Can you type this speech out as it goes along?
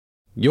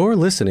You're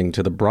listening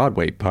to the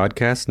Broadway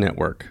Podcast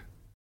Network.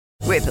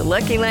 With the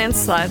Lucky Land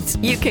Slots,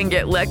 you can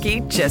get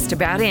lucky just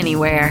about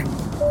anywhere.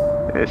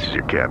 This is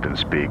your captain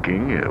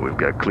speaking. We've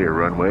got clear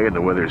runway and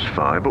the weather's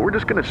fine, but we're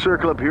just going to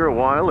circle up here a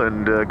while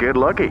and get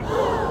lucky.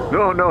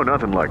 No,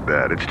 nothing like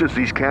that. It's just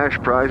these cash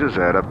prizes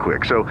add up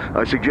quick. So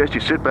I suggest you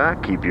sit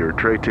back, keep your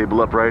tray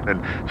table upright,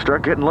 and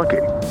start getting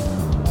lucky.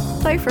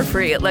 Play for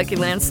free at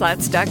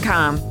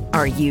LuckyLandSlots.com.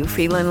 Are you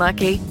feeling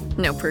lucky?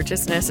 No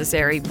purchase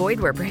necessary. Void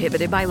where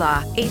prohibited by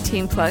law.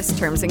 18+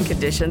 terms and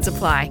conditions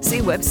apply. See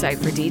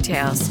website for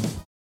details.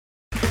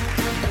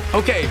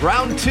 Okay,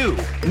 round two.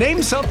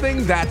 Name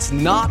something that's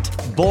not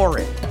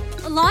boring.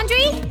 A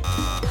laundry?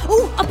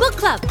 Ooh, a book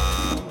club.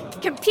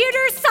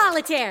 Computer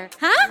solitaire,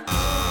 huh?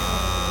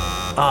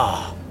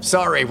 Ah,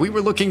 sorry, we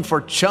were looking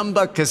for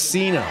Chumba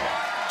Casino.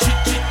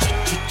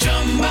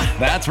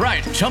 That's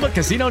right,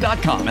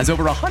 ChumbaCasino.com has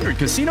over 100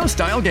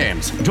 casino-style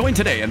games. Join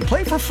today and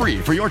play for free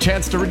for your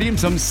chance to redeem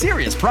some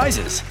serious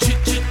prizes.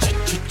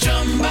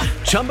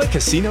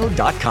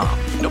 ChumbaCasino.com.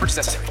 No purchase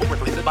necessary. Void where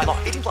prohibited by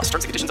law. 18+ terms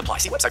and conditions apply.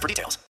 See website for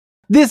details.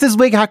 This is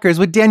Wig Hackers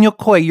with Daniel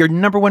Coy, your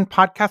number one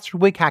podcast for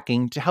wig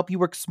hacking to help you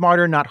work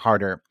smarter, not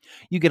harder.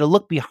 You get a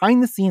look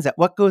behind the scenes at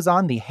what goes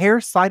on the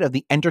hair side of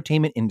the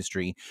entertainment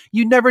industry.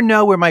 You never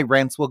know where my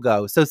rants will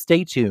go, so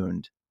stay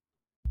tuned.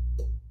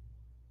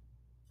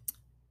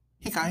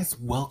 Hey guys,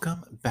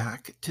 welcome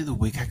back to the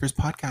Wig Hackers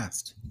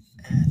podcast.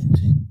 And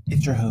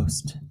it's your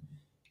host,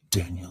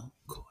 Daniel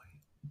Coy.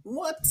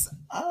 What's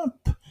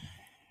up?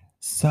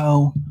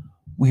 So,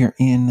 we are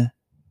in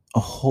a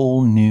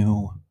whole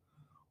new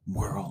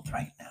world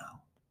right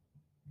now.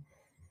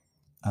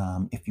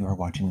 If you are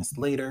watching this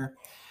later,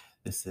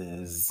 this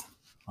is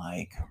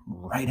like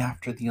right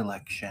after the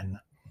election.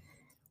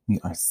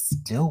 We are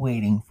still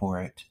waiting for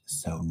it,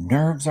 so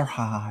nerves are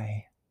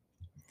high.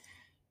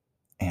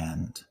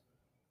 And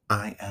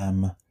I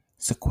am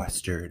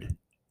sequestered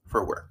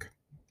for work.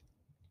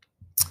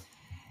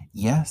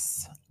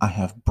 Yes, I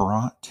have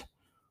brought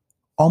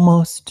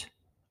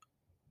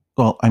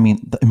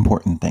the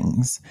important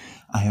things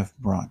I have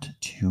brought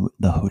to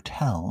the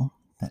hotel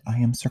that I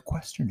am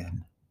sequestered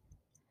in.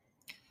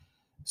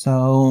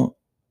 So,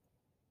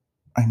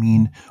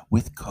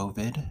 with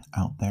COVID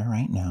out there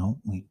right now,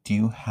 we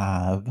do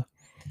have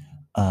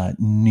a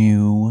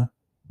new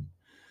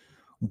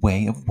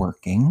way of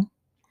working.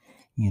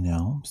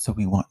 So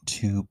we want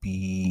to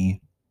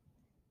be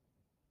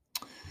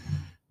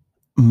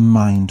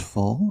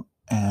mindful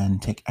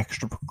and take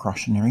extra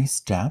precautionary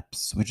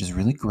steps, which is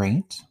really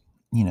great.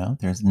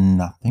 There's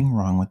nothing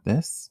wrong with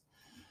this.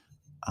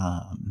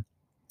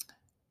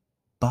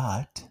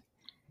 But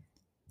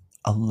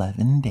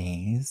 11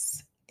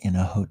 days in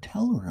a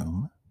hotel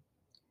room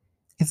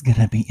is going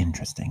to be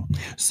interesting.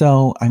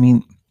 So,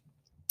 I'm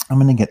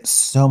going to get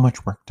so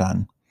much work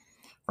done.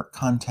 For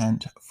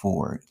content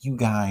for you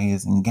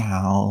guys and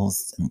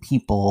gals and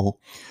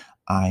people.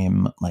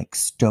 I'm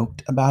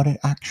stoked about it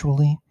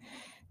actually.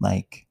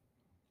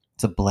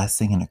 It's a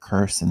blessing and a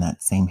curse in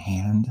that same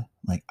hand.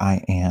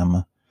 I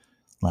am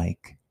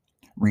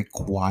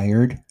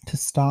required to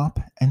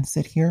stop and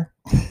sit here.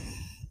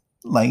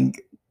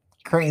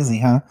 Crazy,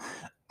 huh?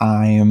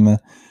 I'm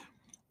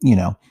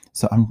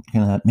so I'm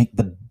gonna make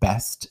the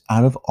best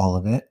out of all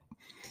of it.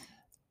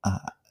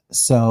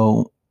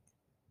 So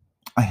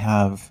I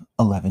have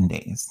 11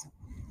 days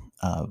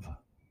of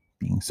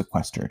being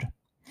sequestered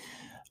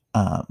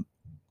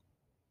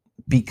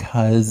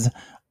because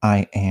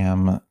I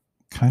am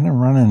kind of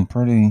running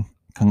pretty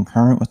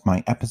concurrent with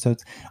my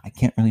episodes. I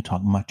can't really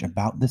talk much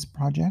about this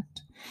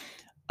project.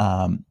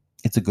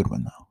 It's a good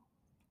one, though.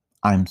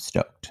 I'm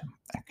stoked,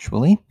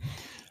 actually.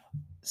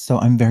 So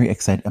I'm very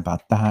excited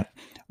about that.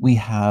 We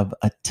have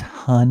a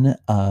ton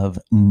of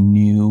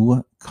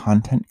new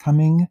content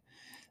coming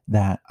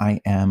that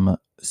I am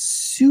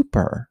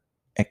super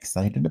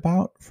excited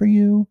about for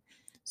you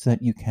so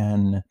that you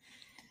can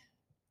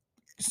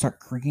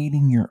start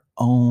creating your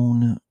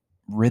own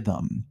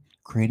rhythm,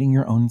 creating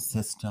your own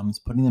systems,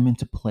 putting them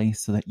into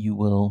place so that you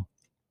will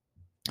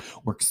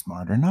work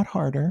smarter, not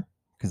harder,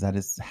 because that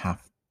is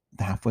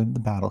halfway of the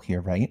battle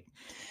here, right?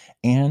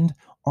 And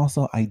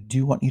also, I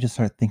do want you to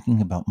start thinking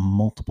about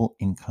multiple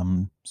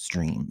income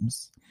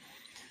streams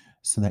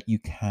so that you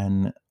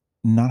can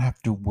not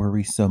have to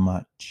worry so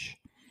much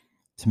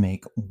to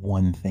make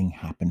one thing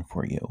happen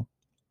for you.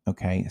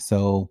 Okay,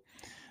 so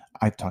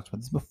I've talked about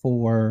this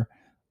before,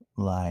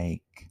 and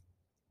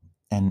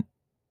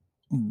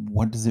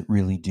what does it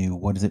really do?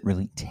 What does it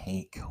really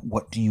take?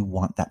 What do you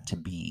want that to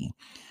be?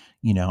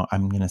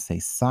 I'm going to say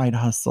side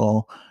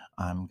hustle.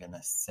 I'm going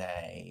to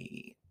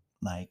say,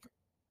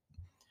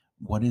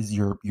 what is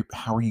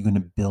how are you going to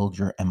build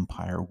your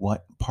empire?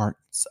 What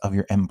parts of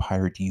your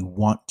empire do you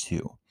want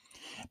to?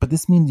 But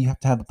this means you have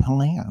to have a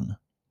plan.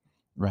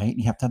 Right?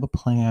 You have to have a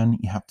plan.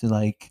 You have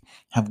to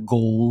have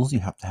goals. You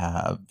have to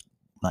have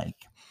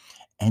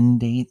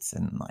end dates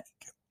and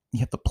you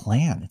have to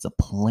plan. It's a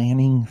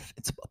planning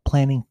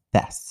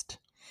fest,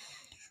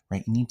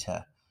 right? You need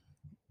to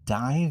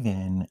dive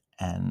in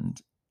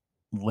and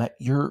let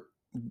your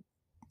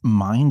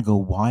mind go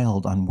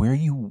wild on where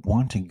you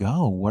want to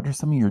go. What are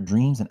some of your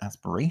dreams and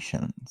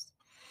aspirations?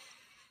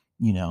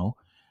 You know,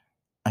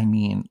 I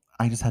mean,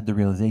 I just had the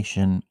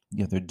realization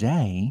the other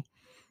day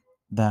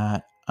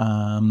that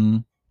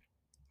I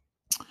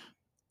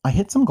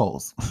hit some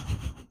goals.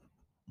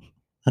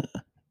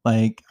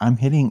 Like I'm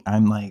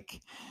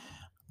like,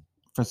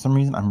 for some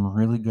reason, I'm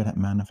really good at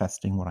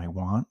manifesting what I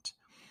want.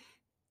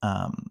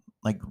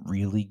 Like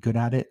really good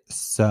at it.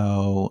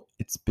 So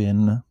it's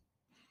been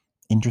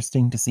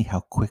interesting to see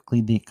how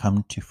quickly they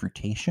come to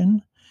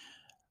fruition.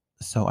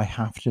 So I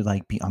have to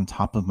like be on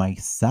top of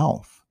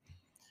myself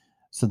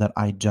so that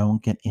I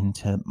don't get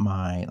into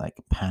my like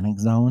panic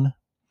zone.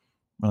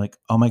 Or like,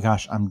 oh my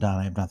gosh, I'm done.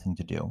 I have nothing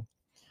to do.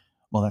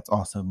 Well, that's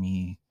also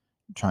me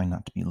trying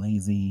not to be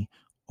lazy,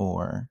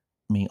 or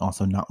me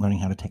also not learning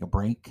how to take a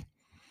break.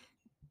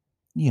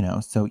 You know,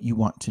 so you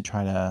want to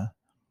try to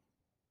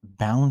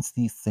balance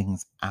these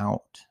things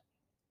out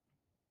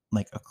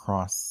like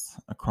across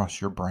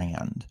your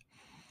brand.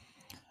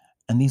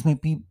 And these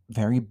might be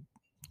very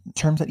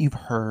terms that you've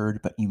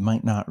heard, but you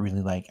might not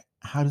really like,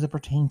 how does it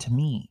pertain to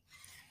me?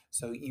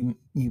 So you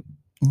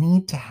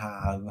need to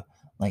have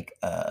like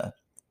a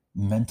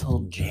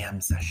mental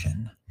jam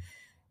session,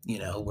 you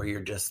know, where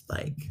you're just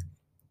like,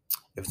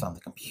 if it's on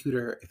the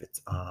computer, if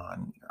it's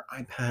on your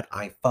iPad,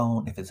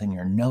 iPhone, if it's in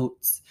your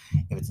notes,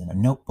 if it's in a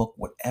notebook,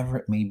 whatever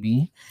it may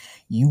be,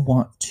 you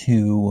want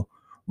to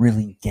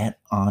really get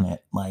on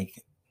it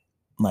like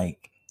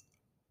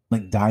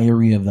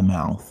diary of the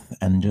mouth,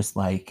 and just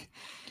like,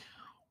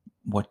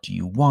 what do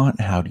you want?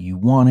 How do you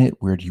want it?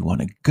 Where do you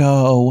want to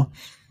go?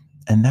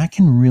 And that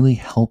can really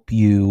help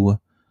you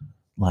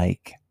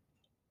like,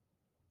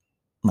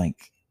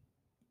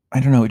 I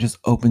don't know, it just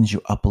opens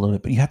you up a little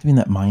bit, but you have to be in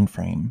that mind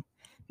frame.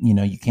 You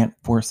know, you can't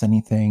force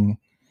anything,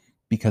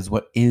 because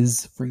what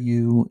is for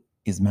you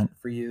is meant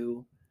for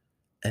you.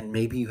 And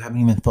maybe you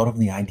haven't even thought of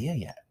the idea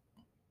yet.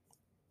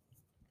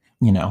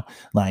 You know,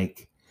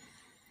 like,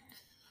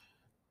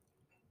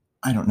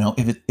 I don't know,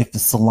 if the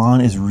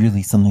salon is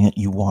really something that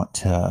you want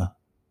to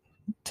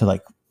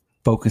like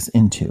focus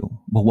into,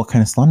 well, what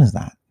kind of salon is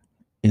that?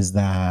 Is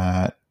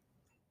that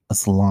a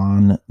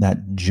salon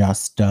that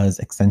just does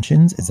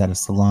extensions? Is that a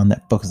salon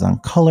that focuses on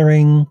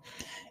coloring?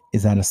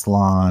 Is that a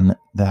salon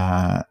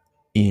that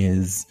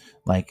is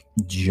like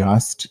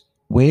just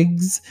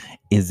wigs?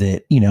 Is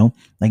it, you know,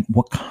 like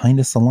what kind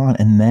of salon?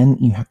 And then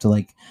you have to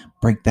like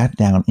break that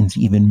down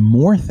into even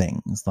more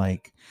things,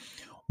 like,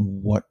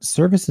 what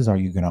services are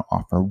you going to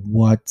offer?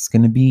 What's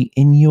going to be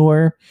in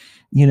your,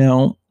 you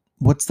know,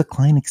 what's the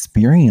client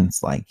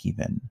experience like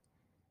even?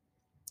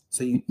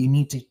 So you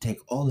need to take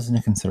all this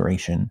into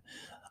consideration.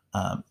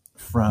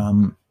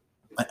 When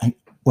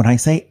I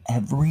say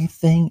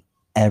everything,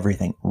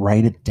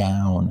 write it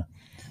down.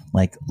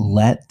 Like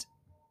let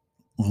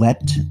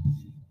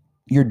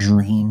your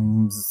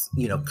dreams,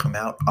 you know, come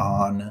out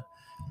on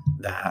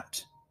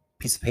that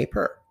piece of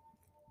paper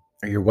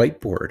or your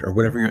whiteboard or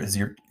whatever it is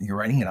you're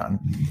writing it on,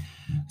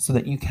 so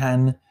that you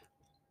can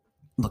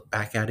look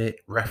back at it,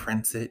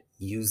 reference it,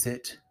 use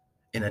it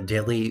in a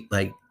daily,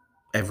 like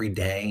every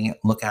day,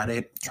 look at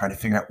it, try to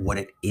figure out what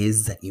it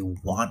is that you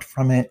want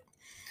from it.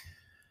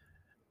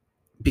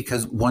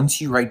 Because once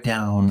you write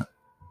down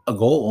a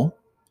goal,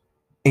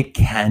 it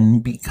can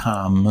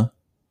become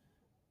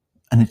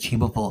an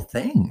achievable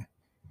thing.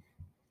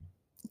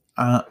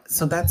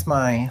 So that's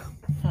my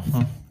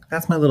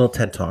little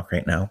TED talk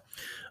right now.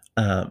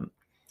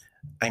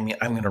 I mean,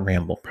 I'm going to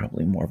ramble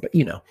probably more, but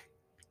you know,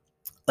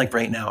 like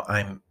right now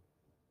I'm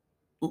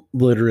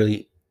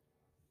literally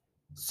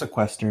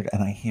sequestered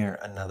and I hear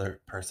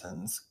another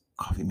person's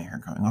coffee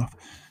maker going off.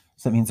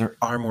 So that means there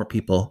are more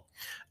people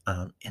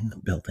in the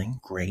building.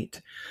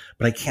 Great.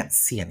 But I can't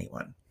see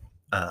anyone.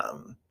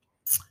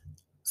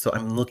 So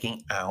I'm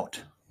looking out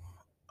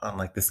on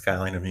like the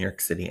skyline of New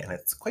York City, and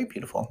it's quite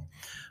beautiful.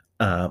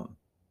 And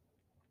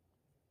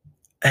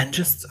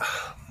just,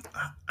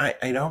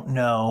 I don't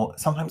know.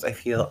 Sometimes I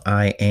feel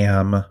I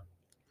am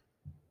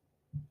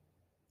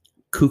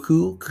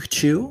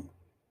cuckoo,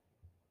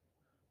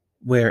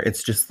 where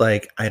it's just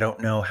like, I don't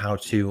know how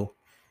to,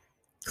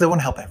 because I want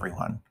to help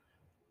everyone.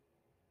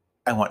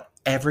 I want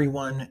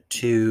everyone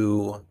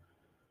to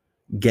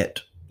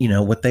get, you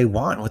know, what they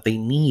want, what they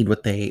need,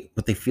 what they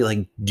feel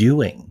like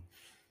doing,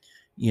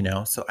 you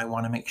know? So I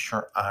want to make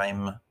sure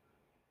I'm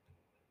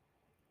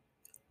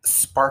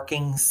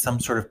sparking some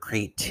sort of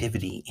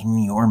creativity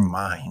in your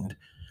mind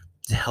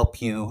to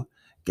help you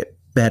get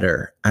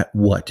better at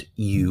what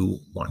you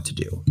want to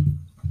do,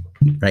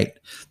 right?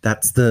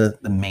 That's the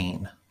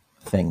main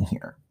thing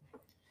here,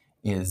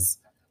 is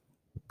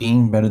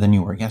being better than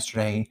you were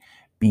yesterday,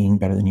 being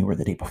better than you were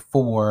the day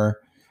before,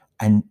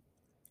 and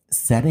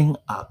setting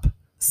up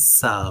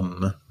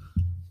some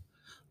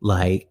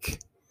like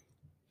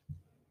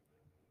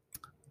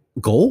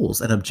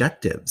goals and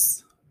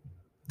objectives.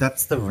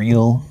 That's the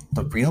real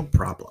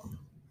problem.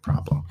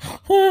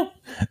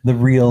 The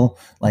real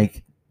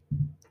like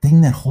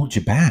thing that holds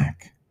you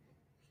back.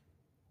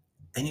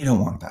 And you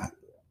don't want that.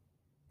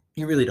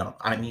 You really don't.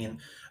 I mean,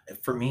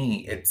 for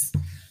me, it's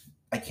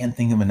I can't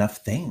think of enough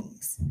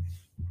things.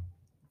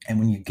 And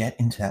when you get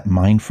into that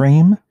mind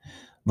frame,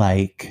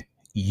 like,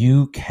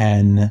 you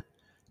can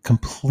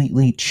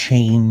completely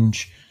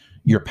change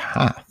your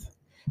path.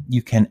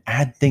 You can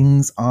add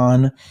things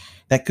on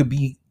that could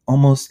be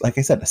almost, like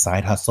I said, a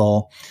side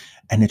hustle,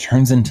 and it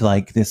turns into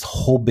like this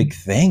whole big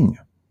thing,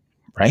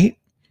 right?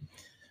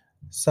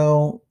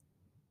 So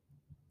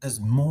there's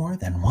more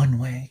than one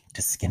way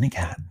to skin a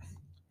cat.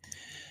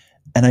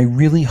 And I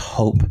really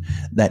hope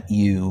that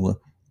you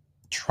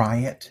try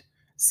it,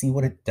 see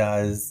what it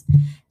does.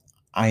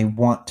 I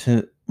want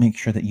to make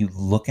sure that you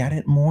look at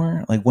it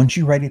more. Like, once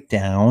you write it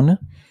down,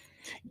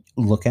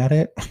 look at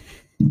it.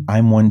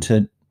 I'm one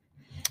to,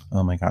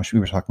 oh my gosh, we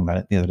were talking about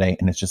it the other day,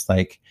 and it's just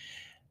like,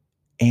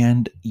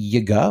 and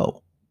you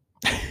go.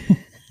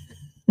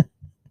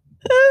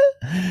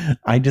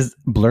 I just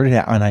blurt it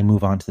out and I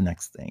move on to the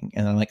next thing.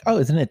 And I'm like, oh,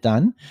 isn't it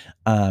done?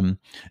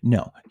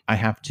 No, I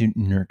have to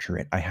nurture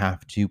it. I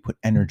have to put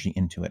energy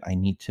into it. I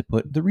need to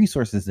put the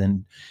resources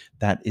in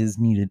that is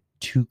needed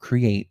to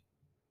create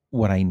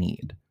what I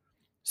need.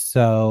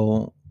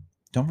 So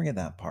don't forget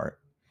that part.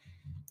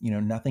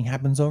 Nothing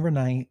happens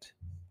overnight.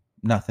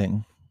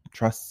 Nothing.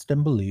 Trust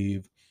and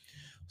believe.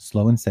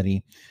 Slow and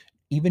steady.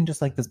 Even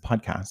just like this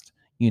podcast,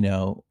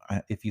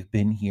 if you've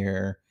been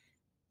here,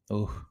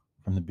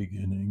 from the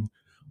beginning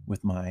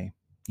with my,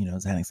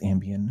 Xanax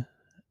Ambien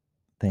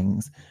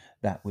things,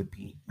 that would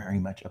be very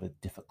much of a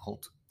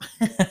difficult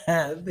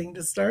thing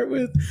to start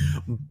with.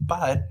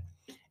 But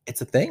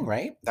it's a thing,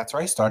 right? That's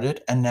where I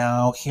started. And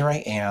now here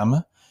I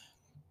am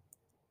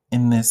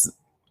in this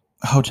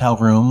hotel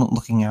room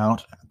looking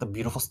out at the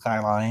beautiful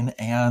skyline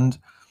and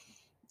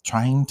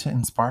trying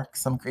to spark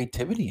some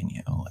creativity in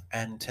you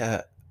and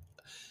to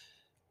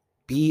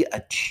be a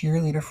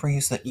cheerleader for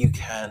you so that you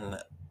can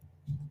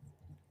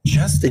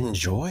just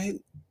enjoy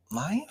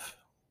life.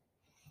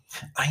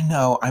 I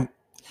know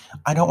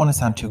I don't want to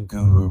sound too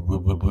guru.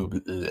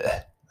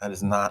 That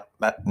is not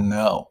that.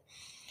 No,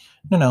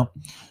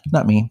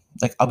 not me.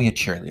 Like, I'll be a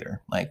cheerleader,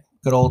 like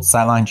good old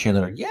sideline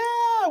cheerleader. Yeah,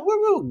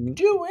 woo,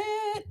 do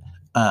it.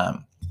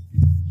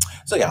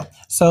 So yeah.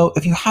 So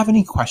if you have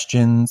any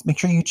questions, make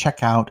sure you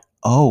check out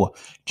the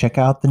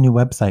new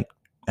website,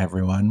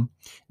 everyone.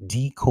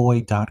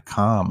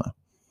 Decoy.com.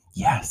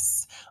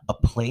 Yes, a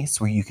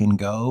place where you can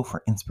go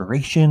for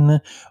inspiration,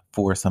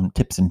 for some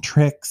tips and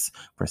tricks,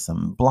 for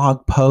some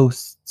blog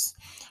posts,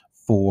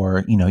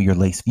 for, your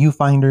lace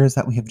viewfinders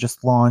that we have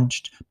just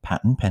launched,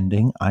 patent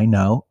pending. I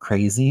know,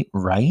 crazy,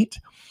 right?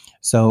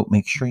 So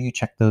make sure you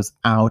check those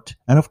out.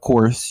 And of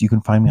course, you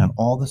can find me on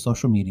all the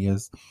social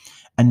medias,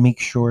 and make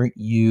sure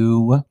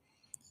you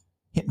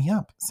hit me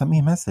up, send me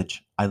a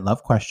message. I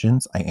love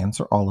questions. I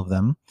answer all of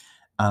them,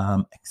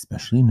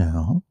 especially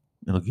now.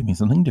 It'll give me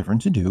something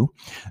different to do.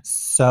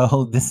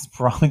 So this is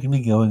probably going to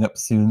be going up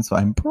soon. So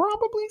I'm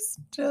probably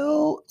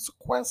still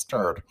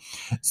sequestered.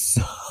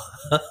 So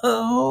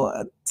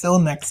until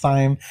next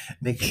time,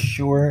 make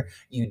sure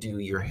you do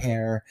your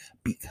hair,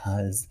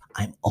 because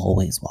I'm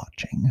always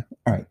watching.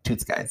 All right,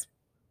 toots, guys.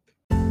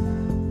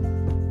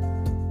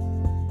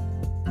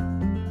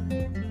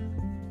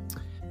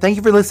 Thank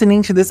you for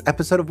listening to this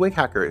episode of Wig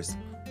Hackers.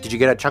 Did you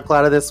get a chuckle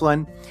out of this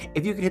one?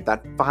 If you could hit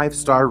that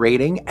 5-star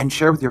rating and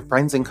share with your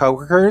friends and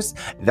coworkers,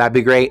 that'd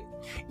be great.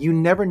 You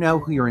never know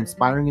who you're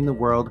inspiring in the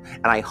world,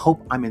 and I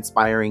hope I'm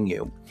inspiring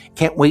you.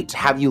 Can't wait to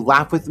have you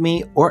laugh with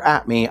me or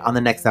at me on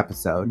the next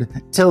episode.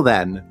 Till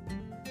then.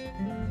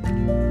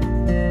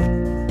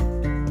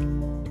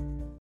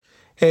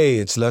 Hey,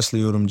 it's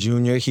Leslie Odom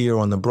Jr. here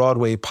on the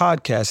Broadway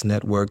Podcast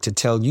Network to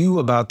tell you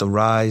about the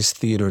Rise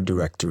Theater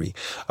Directory,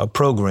 a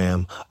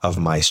program of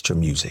Maestra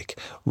Music.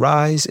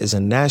 Rise is a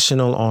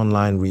national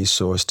online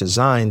resource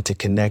designed to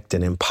connect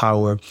and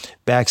empower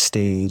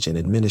backstage and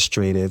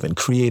administrative and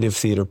creative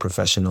theater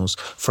professionals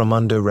from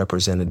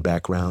underrepresented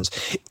backgrounds.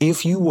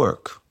 If you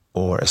work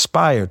or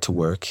aspire to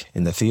work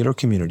in the theater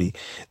community,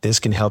 this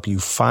can help you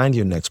find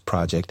your next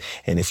project.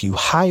 And if you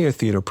hire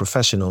theater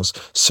professionals,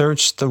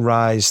 search the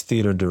Rise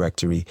Theater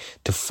Directory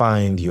to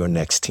find your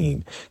next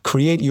team.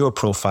 Create your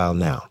profile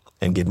now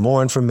and get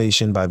more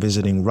information by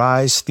visiting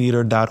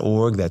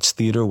risetheater.org. That's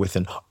theater with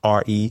an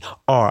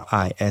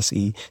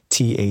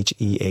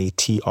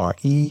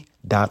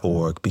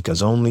RISETHEATRE.org,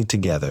 because only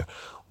together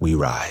we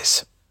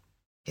rise.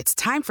 It's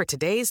time for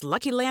today's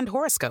Lucky Land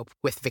horoscope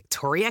with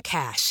Victoria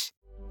Cash.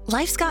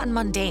 Life's gotten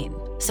mundane,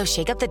 so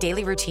shake up the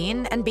daily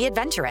routine and be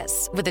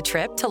adventurous with a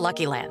trip to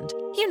Lucky Land.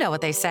 You know what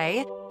they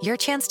say, your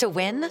chance to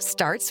win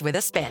starts with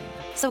a spin.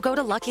 So go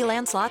to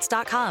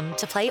LuckyLandSlots.com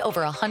to play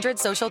over 100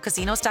 social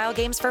casino-style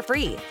games for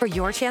free for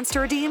your chance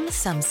to redeem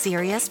some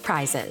serious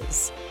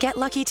prizes. Get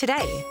lucky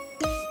today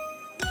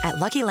at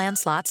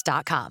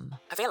LuckyLandSlots.com.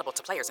 Available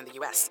to players in the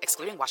U.S.,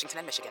 excluding Washington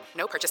and Michigan.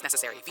 No purchase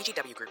necessary.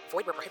 VGW Group.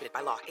 Void where prohibited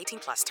by law.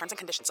 18+. Terms and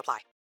conditions apply.